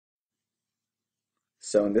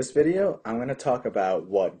So in this video, I'm going to talk about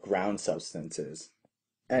what ground substance is.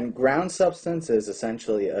 And ground substance is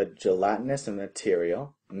essentially a gelatinous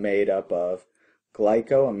material made up of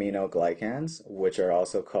glycoaminoglycans, which are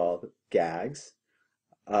also called GAGs,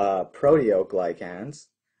 proteoglycans,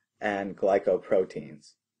 and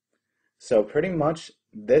glycoproteins. So pretty much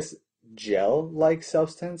this gel-like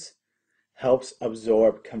substance helps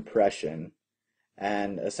absorb compression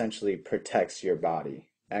and essentially protects your body.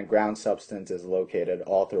 And ground substance is located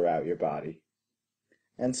all throughout your body.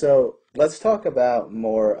 And so let's talk about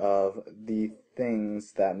more of the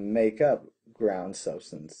things that make up ground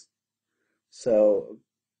substance. So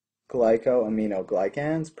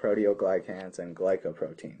glycoaminoglycans, proteoglycans, and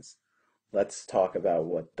glycoproteins. Let's talk about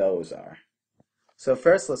what those are. So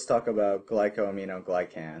first let's talk about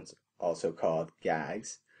glycoaminoglycans, also called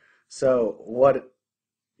GAGs. So what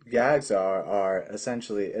GAGs are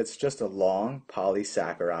essentially, it's just a long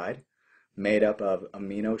polysaccharide made up of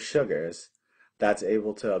amino sugars that's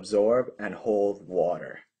able to absorb and hold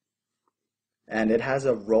water. And it has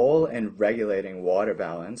a role in regulating water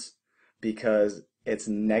balance because it's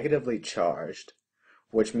negatively charged,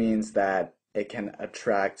 which means that it can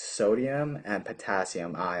attract sodium and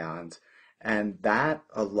potassium ions, and that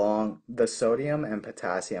along the sodium and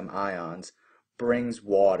potassium ions brings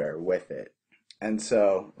water with it. And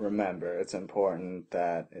so remember, it's important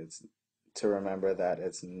that it's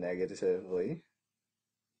negatively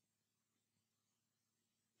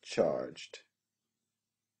charged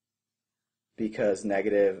because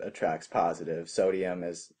negative attracts positive. Sodium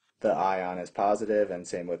is the ion is positive, and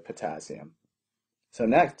same with potassium. So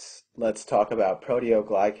next, let's talk about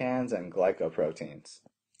proteoglycans and glycoproteins.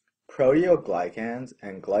 Proteoglycans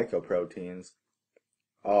and glycoproteins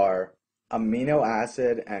are amino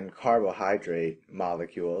acid and carbohydrate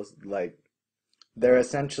molecules. They're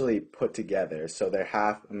essentially put together, so they're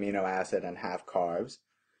half amino acid and half carbs.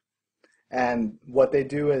 And what they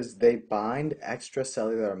do is they bind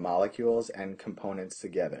extracellular molecules and components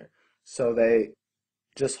together, so they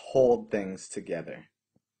just hold things together.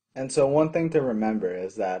 And so one thing to remember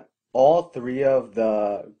is that all three of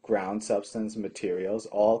the ground substance materials,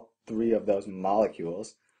 all three of those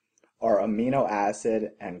molecules, are amino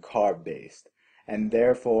acid and carb based, and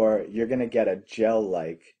therefore you're going to get a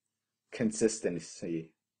gel-like consistency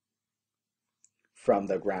from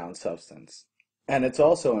the ground substance. And it's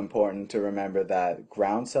also important to remember that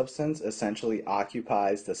ground substance essentially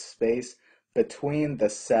occupies the space between the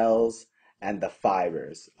cells and the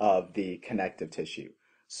fibers of the connective tissue.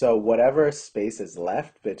 So whatever space is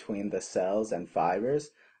left between the cells and fibers,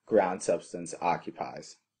 ground substance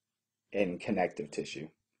occupies in connective tissue.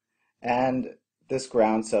 And this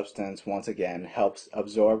ground substance, once again, helps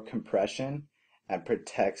absorb compression and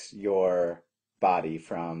protects your body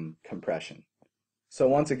from compression. So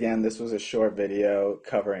once again, this was a short video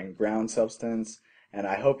covering ground substance, and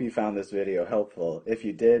I hope you found this video helpful. If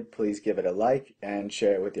you did, please give it a like and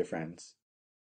share it with your friends.